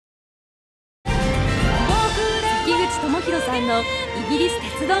弘さんのイギリス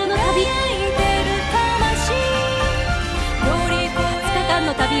鉄道の旅。20日間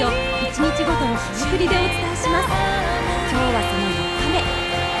の旅を1日ごとに日めくりでお伝えします。今日はその4日目、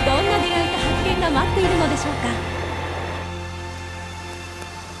どんな出会いと発見が待っているのでしょうか。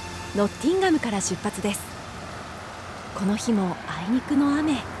ノッティンガムから出発です。この日もあいにくの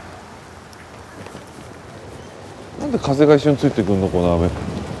雨。なんで風が一緒についてくるのこの雨。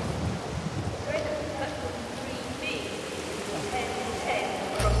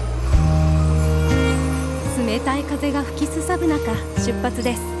冷たい風が吹きすさぶ中、出発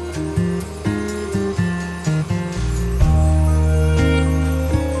です。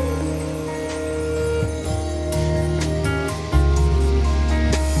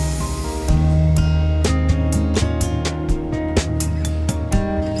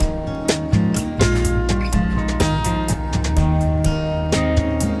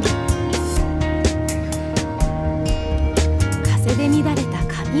風で乱れた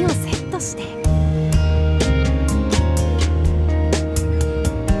髪をセットして、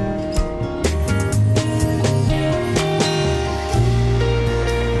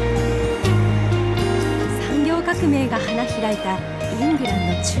産業革命が花開いたイングラン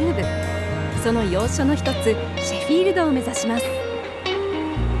ド中部、その要所の一つシェフィールドを目指します。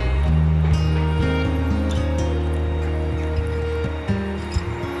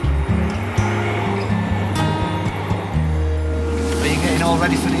All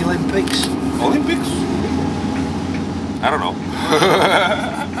ready for the Olympics? Olympics? I don't know.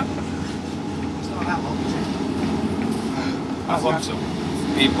 It's not that long, is it? I hope so.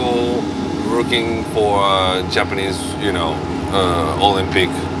 People working for Japanese, Olympic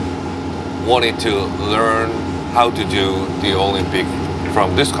wanted to learn how to do the Olympic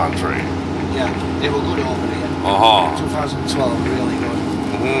from this country. Yeah, they were good over here. 2012, really good.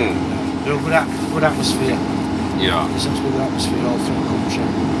 Mm-hmm. They were good atmosphere. Yeah. There seems to be good atmosphere all through the country.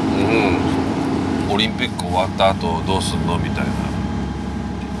 オリンピック終わった後どうすんのみたいな。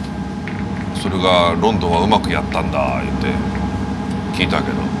それがロンドンはうまくやったんだ言って聞いた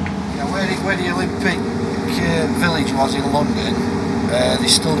けど。Yeah, where the Olympic village was in London, they're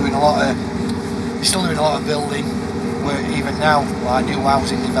still doing a lot of building. Where even now, like new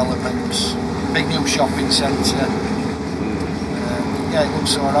housing developments, big new shopping centre. Yeah, it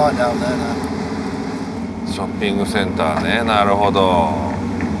looks alright down there now. ショッピングセンターね、なるほど。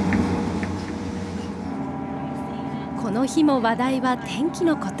この日も話題は天気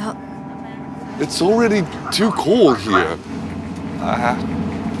のこと。It's already too cold here. I have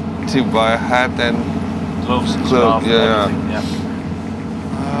to buy a hat and gloves and scarf and yeah. everything. Yeah.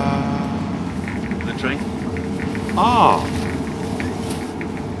 The train? Ah.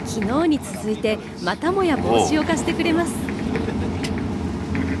 昨日に続いてまたもや帽子を貸してくれます。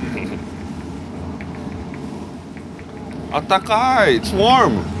あったかい。It's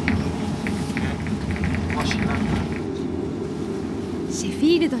warm. シェフ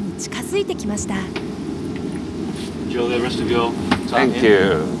ィールドに近づいてきました。Enjoy the rest of your time Thank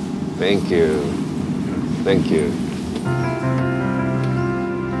here. you. Thank you. Thank you.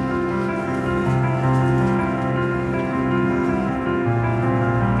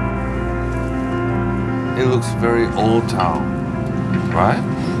 It looks very old town, right?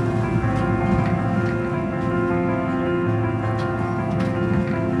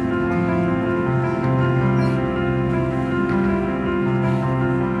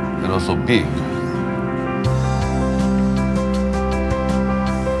 And also big.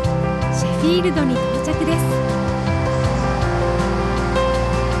 シェフィールドに到着です。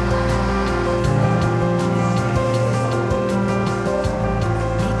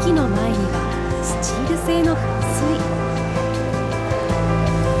駅の前にはスチール製の噴水。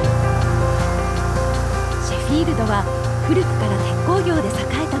シェフィールドは古くから鉄鋼業で栄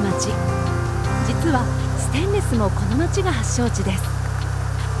えた町。実はステンレスもこの町が発祥地です。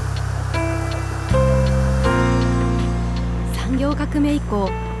産業革命以降、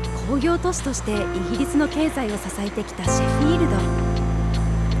工業都市としてイギリスの経済を支えてきたシェフィールド。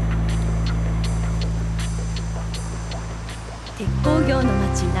鉄鋼業の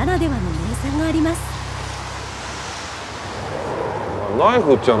町ならではの名産があります。ナイ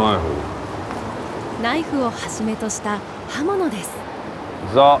フっちゃナイフ。ナイフをはじめとした刃物です。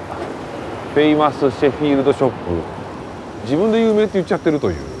ザ・フェイマスシェフィールドショップ。自分で有名って言っちゃってる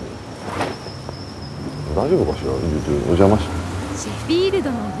という。大丈夫かしら。お邪魔して。シェフィール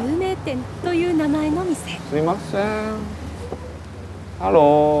ドの有名店という名前の店。すいません。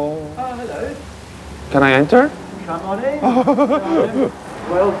Hello. Hello. Can I enter? Come on in.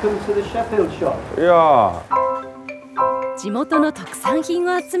 Welcome to the Sheffield shop. Yeah. 地元の特産品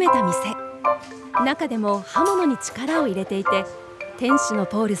を集めた店。中でも刃物に力を入れていて、店主の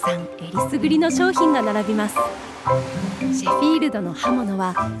ポールさんえりすぐりの商品が並びます。シェフィールドの刃物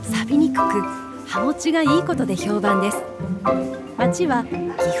は錆びにくく、刃持ちがいいことで評判です。町は岐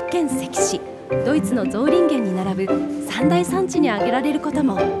阜県関市、ドイツのゾーリンゲンに並ぶ三大産地に挙げられること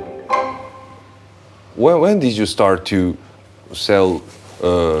も。When did you start to sell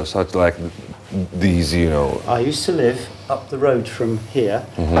such like these, you know? I used to live up the road from here,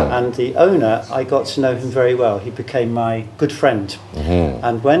 and the owner, I got to know him very well. He became my good friend.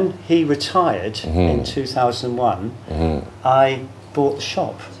 And when he retired in 2001, I bought the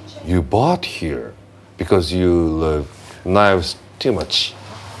shop. You bought here because you love knives too much.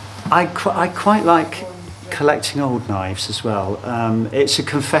 I quite like collecting old knives as well. It's a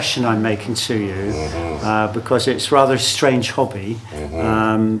confession I'm making to you because it's rather a strange hobby.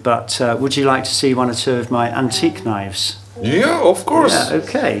 But would you like to see one or two of my antique knives? Yeah, of course. Yeah,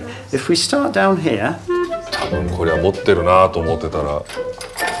 okay. If we start down here. 多分これは持ってるなと思ってたら。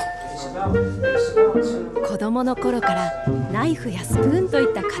子供の頃からナイフやスプーンとい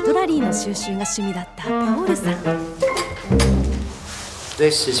ったカトラリーの収集が趣味だったポールさん。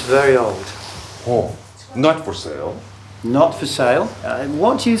This is very old. Oh, not for sale. Not for sale.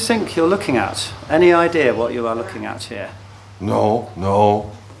 What do you think you're looking at? Any idea what you are looking at here? No,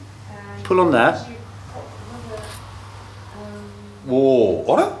 no. Pull on there. お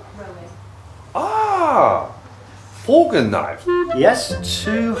お、あれ？ああ、fork and knife. Yes,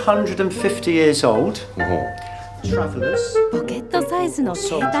 250 years old. Travelers. ポケットサイズの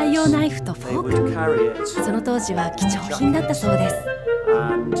携帯用ナイフとフ They ォ would ー carry it. ク、その当時は貴重品だったそうです。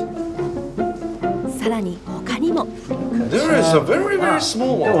 And さらに他にも There is a very, very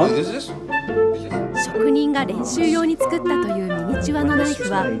small one. Is this? 職人が練習用に作ったというミニチュアのナイフ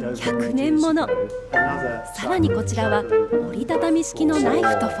は100年もの。 another. さらにこちらは折りたたみ式のナイ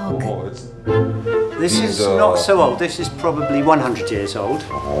フとフォーク。 Oh, it's, This is not so old. This is probably 100 years old.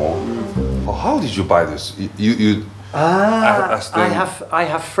 how did you buy this? You asked them. I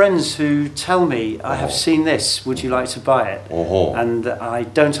have friends who tell me, I have seen this, would you like to buy it? And I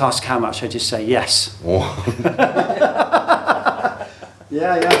don't ask how much, I just say yes.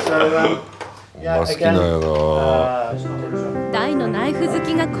 Yeah, so, yeah, 好きなんやな。 大のナイフ好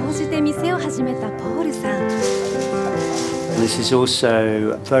きが高じて店を始めたポールさん。 This is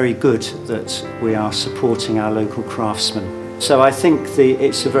also very good that we are supporting our local craftsmen. So I think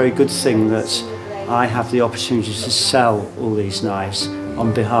it's a very good thing that I have the opportunity to sell all these knives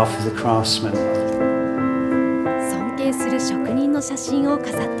on behalf of the craftsmen. 尊敬する職人の写真を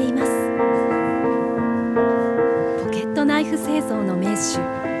飾っています。ポケットナイフ製造の名手、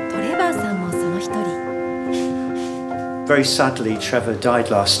トレバーさんもその一人。 Very sadly, Trevor died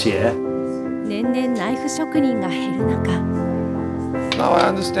last year. 年々ナイフ職人が減る中、 Now I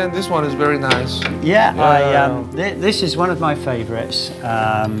understand this one is very nice. Yeah, this is one of my favourites,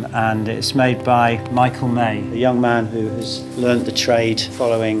 and it's made by Michael May, a young man who has learnt the trade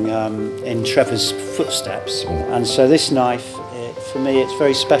following in Trevor's footsteps. And so this knife, for me, it's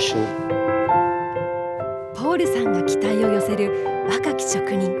very special. ポールさんが期待を寄せる若き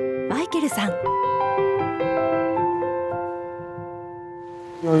職人マイケルさん。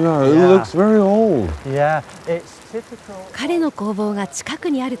 Yeah, it looks very old. Yeah, it's typical. 彼の工房が近く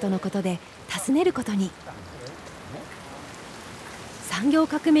にあるとのことで訪ねることに。産業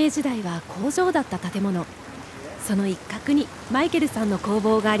革命時代は工場だった建物。その一角にマイケルさんの工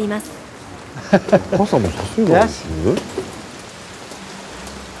房があります。傘も稼いだんですね。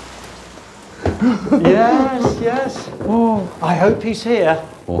 Yes, yes. Oh, I hope he's here.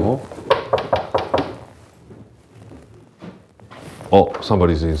 Oh,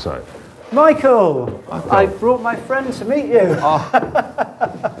 somebody's inside. Michael, I brought my friend to meet you.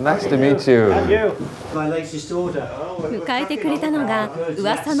 Nice to meet you. And you. My latest order. 迎えてくれたのが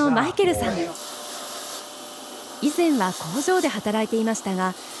噂のマイケルさん。以前は工場で働いていました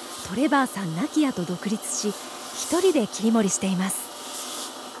が、トレバーさん亡き後独立し、一人で切り盛りしています。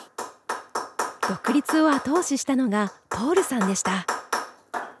独立を後押ししたのがポールさんでした。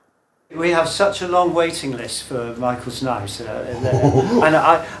 We have such a long waiting list for Michael's knives,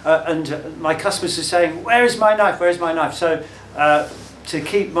 and my customers are saying, "Where is my knife? Where is my knife?" So, to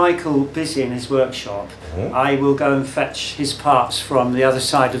keep Michael busy in his workshop, I will go and fetch his parts from the other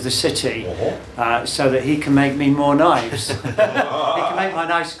side of the city, so that he can make me more knives. He can make my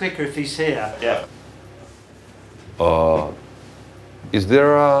knives quicker if he's here. Yeah. Is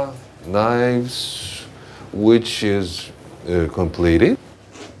there knives which is completed?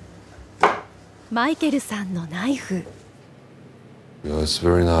 マイケルさんのナイフ。 Yeah, it's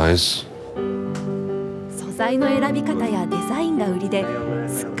very nice. 素材の選び方やデザインが売りで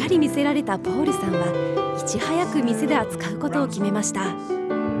すっかり魅せられたポールさんはいち早く店で扱うことを決めました。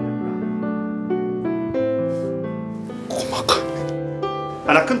細かい。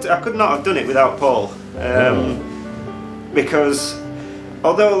 And I could not have done it without Paul, because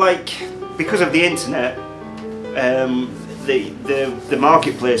although because of the internet, the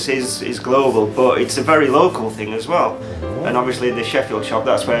marketplace is global, but it's a very local thing as well. And obviously the Sheffield shop,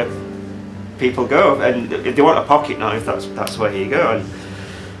 that's where people go, and if they want a pocket knife, that's where you go. And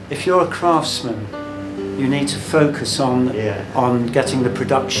if you're a craftsman, you need to focus on getting the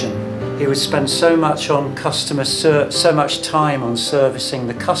production. He would spend so much on so much time on servicing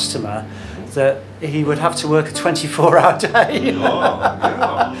the customer that he would have to work a 24-hour day.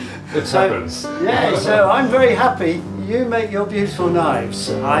 It happens. Yeah, so I'm very happy. You make your beautiful knives.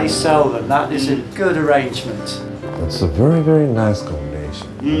 I sell them. That is a good arrangement. That's a very, very nice combination.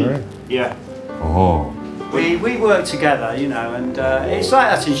 Right? Yeah. Oh. We work together, you know, and it's like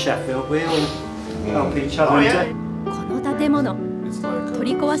that in Sheffield. We all help each other.この建物、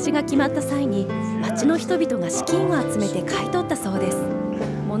取り壊しが決まった際に町の人々が資金を集めて買い取ったそうです。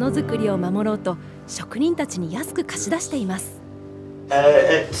ものづくりを守ろうと職人たちに安く貸し出しています。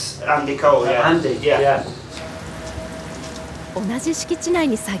It's Andy Cole, yeah. Andy, yeah. 同じ敷地内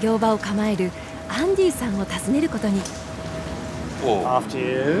に作業場を構えるアンディさんを訪ねることに。After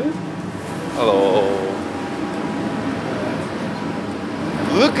you. Hello.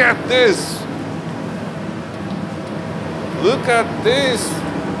 Look at this. Look at this.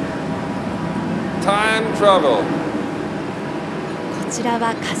 Time travel. こちら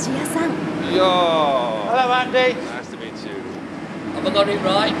は鍛冶屋さん。Yo. Hello, Andy. Nice to meet you. Have I got it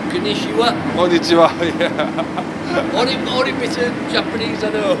right? Konnichiwa. Konnichiwa. Yeah. Only bit of Japanese I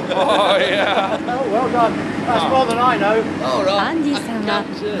know. Oh yeah. Oh, well done. That's more than I know. All right. アンディさんは I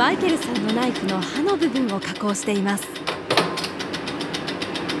can't, マイケルさんのナイフの刃の部分を加工しています。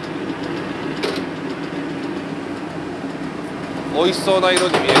美味しそうな色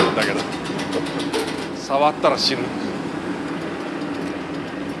に見えるんだけど触ったら死ぬ。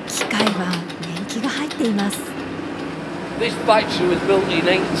機械は年季が入っています。 This factory was built in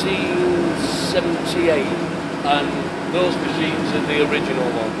 1878, and those machines are the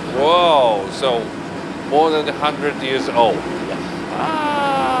original ones. Whoa, so more than 100 years old.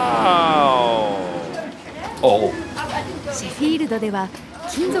 Wow. Oh. シェフィールドでは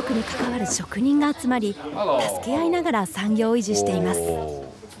金属に関わる職人が集まり助け合いながら産業を維持しています。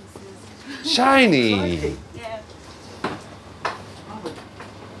 Shiny.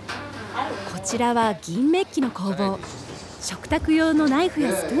 こちらは銀メッキの工房。食卓用のナイフ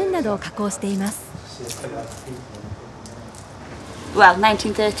やスプーンなどを加工しています。 Well,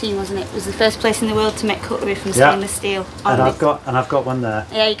 1913 wasn't it? It was the first place in the world to make cutlery from stainless steel. And I've got one there.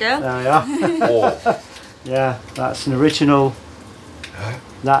 There you go. There we are. Oh. Yeah, that's an original.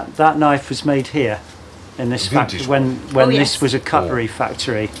 That knife was made here in this factory. When this was a cutlery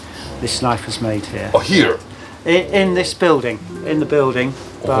factory, this knife was made here. Oh, here. In this building, in the building,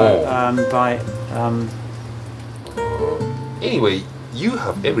 by Anyway, you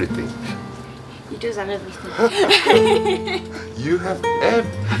have everything. He does have everything. You have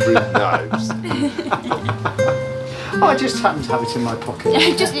every knives. I just happen to have it in my pocket.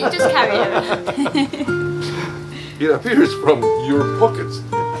 just carry it. It appears from your pockets.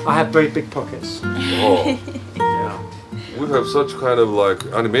 I have very big pockets. Oh. Yeah. We have such kind of like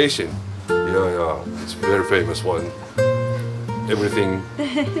animation. Yeah, it's very famous one. Everything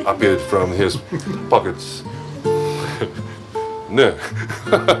appeared from his pockets. No.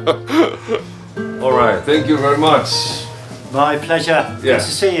 All right, thank you very much. My pleasure. Yeah. Good to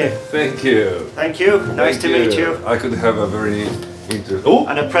see you. Thank you. Thank you. Nice Thank to meet you. I could have a very interesting. Oh,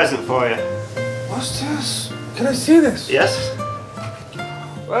 And a present for you. what's this? Can I see this? Yes.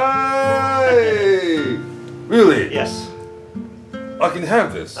 Hey! Really? Yes. I can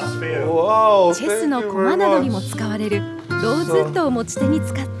have this. That's for you. Wow, チェス thank の you 駒 very などにも much. 使われるローズウッドを持ち手に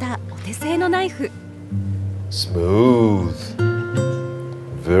使ったお手製のナイフ。 Smooth.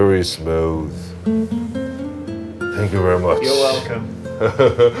 Very smooth. Thank you very much. You're welcome.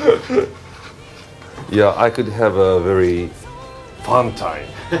 Yeah, I could have a very fun time.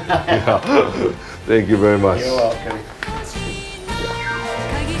 Yeah. Thank you very much. You're welcome.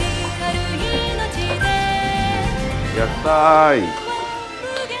 やったーい。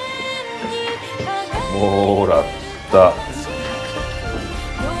もらった。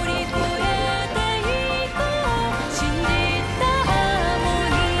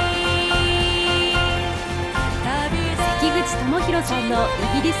関口智弘さんの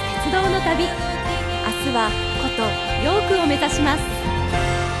イギリス鉄道の旅。明日は古都ヨークを目指します。